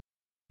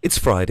It's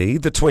Friday,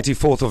 the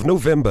 24th of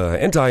November,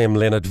 and I am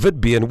Leonard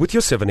Vidbian with your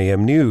 7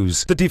 a.m.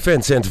 news. The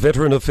Defence and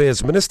Veteran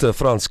Affairs Minister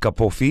Frans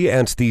Kapofi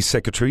and the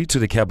Secretary to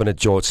the Cabinet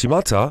George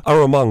Simata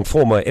are among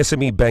former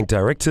SME bank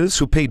directors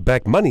who paid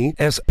back money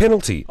as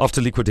penalty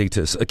after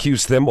liquidators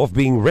accused them of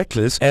being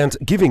reckless and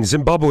giving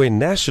Zimbabwean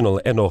national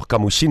Enoch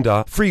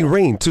Kamushinda free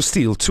rein to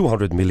steal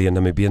 200 million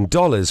Namibian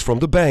dollars from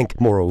the bank.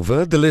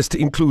 Moreover, the list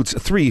includes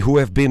 3 who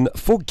have been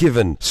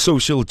forgiven.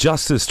 Social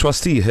Justice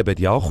Trustee Herbert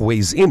Jauch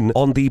weighs in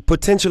on the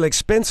potential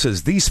expenses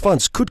these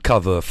funds could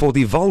cover for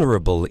the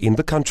vulnerable in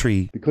the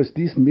country. Because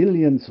these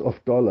millions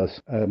of dollars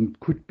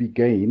could be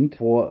gained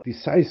for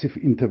decisive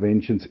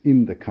interventions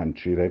in the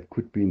country. That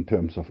could be in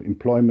terms of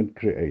employment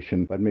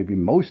creation, but maybe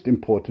most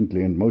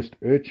importantly and most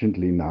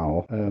urgently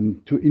now,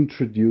 to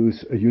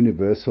introduce a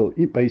universal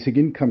basic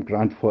income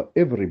grant for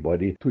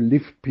everybody to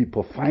lift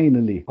people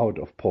finally out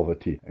of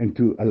poverty and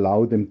to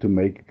allow them to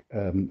make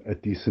a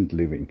decent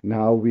living.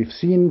 Now, we've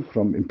seen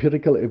from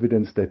empirical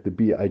evidence that the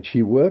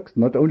BIG works,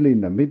 not only in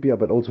Namibia,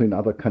 but also in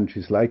other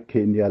countries like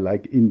Kenya,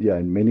 like India,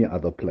 and many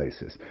other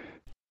places.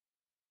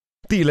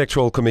 The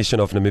Electoral Commission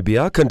of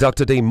Namibia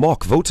conducted a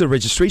mock voter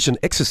registration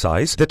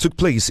exercise that took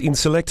place in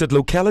selected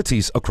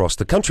localities across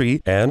the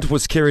country and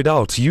was carried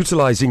out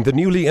utilizing the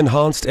newly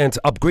enhanced and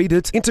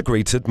upgraded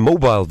integrated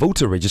mobile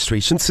voter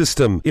registration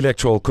system.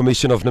 Electoral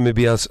Commission of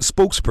Namibia's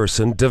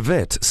spokesperson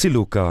Devet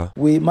Siluka.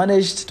 We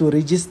managed to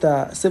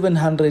register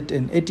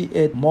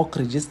 788 mock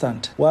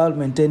registrants while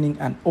maintaining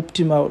an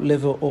optimal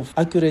level of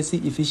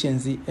accuracy,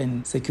 efficiency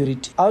and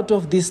security. Out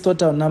of this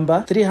total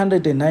number,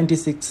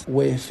 396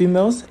 were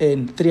females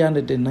and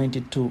 392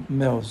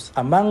 males.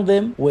 Among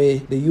them were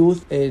the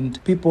youth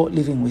and people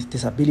living with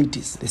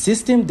disabilities. The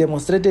system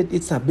demonstrated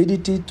its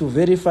ability to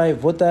verify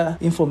voter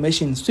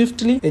information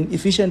swiftly and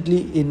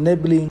efficiently,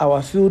 enabling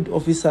our field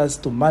officers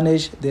to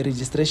manage the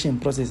registration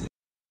process.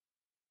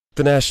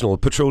 The National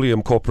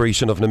Petroleum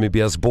Corporation of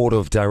Namibia's Board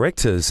of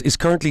Directors is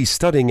currently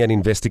studying an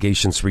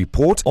investigations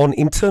report on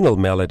internal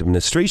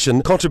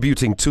maladministration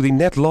contributing to the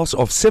net loss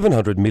of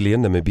 700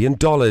 million Namibian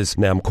dollars.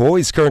 NAMCOR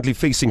is currently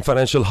facing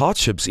financial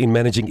hardships in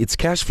managing its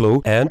cash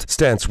flow and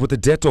stands with a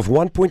debt of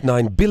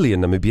 1.9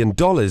 billion Namibian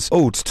dollars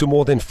owed to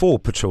more than 4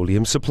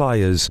 petroleum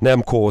suppliers.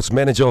 NAMCOR's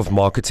Manager of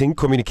Marketing,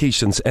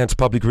 Communications and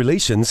Public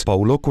Relations,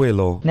 Paulo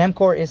Coelho.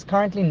 NAMCOR is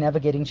currently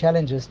navigating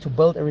challenges to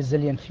build a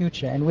resilient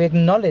future, and we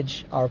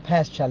acknowledge our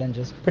past challenges,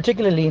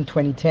 particularly in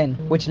 2010,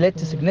 which led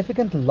to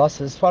significant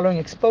losses following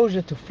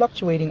exposure to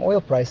fluctuating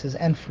oil prices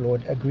and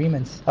flawed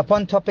agreements.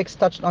 Upon topics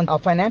touched on, our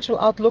financial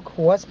outlook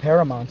was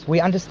paramount. We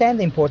understand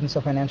the importance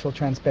of financial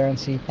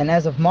transparency, and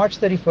as of March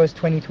 31st,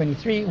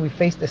 2023, we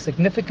faced a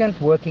significant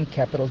working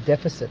capital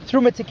deficit.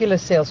 Through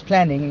meticulous sales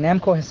planning,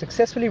 NAMCOR has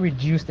successfully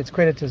reduced its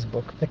creditors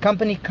book. The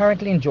company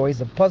currently enjoys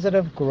a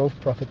positive growth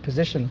profit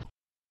position.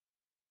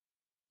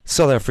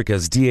 South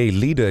Africa's DA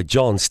leader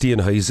John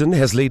Steenhuisen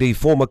has laid a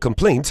formal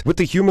complaint with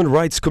the Human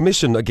Rights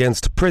Commission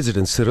against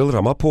President Cyril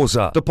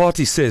Ramaphosa. The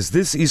party says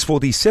this is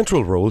for the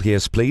central role he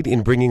has played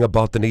in bringing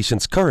about the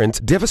nation's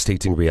current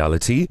devastating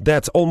reality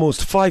that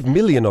almost 5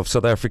 million of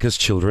South Africa's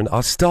children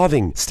are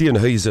starving.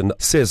 Steenhuisen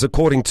says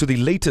according to the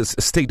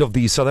latest State of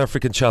the South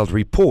African Child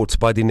report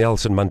by the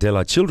Nelson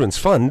Mandela Children's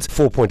Fund,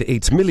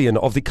 4.8 million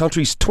of the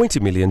country's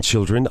 20 million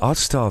children are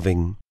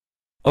starving.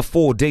 A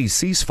 4-day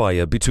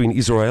ceasefire between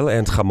Israel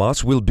and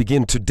Hamas will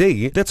begin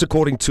today. That's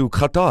according to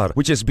Qatar,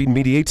 which has been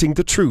mediating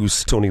the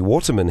truce. Tony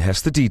Waterman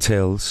has the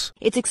details.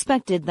 It's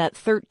expected that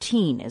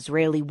 13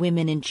 Israeli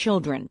women and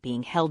children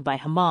being held by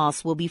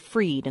Hamas will be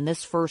freed in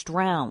this first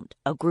round.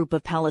 A group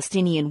of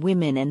Palestinian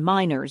women and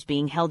minors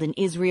being held in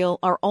Israel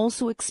are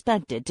also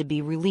expected to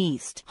be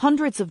released.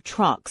 Hundreds of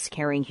trucks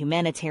carrying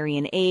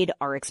humanitarian aid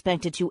are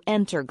expected to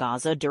enter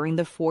Gaza during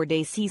the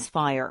 4-day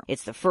ceasefire.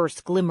 It's the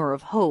first glimmer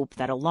of hope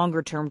that a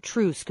longer-term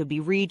truce could be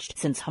reached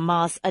since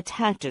Hamas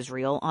attacked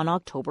Israel on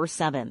October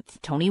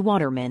 7th. Tony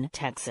Waterman,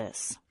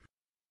 Texas.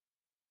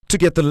 To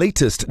get the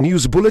latest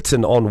news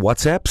bulletin on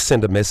WhatsApp,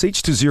 send a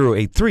message to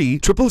 083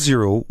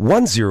 000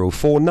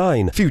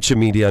 1049. Future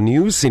Media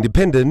News,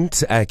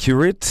 independent,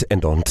 accurate,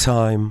 and on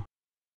time.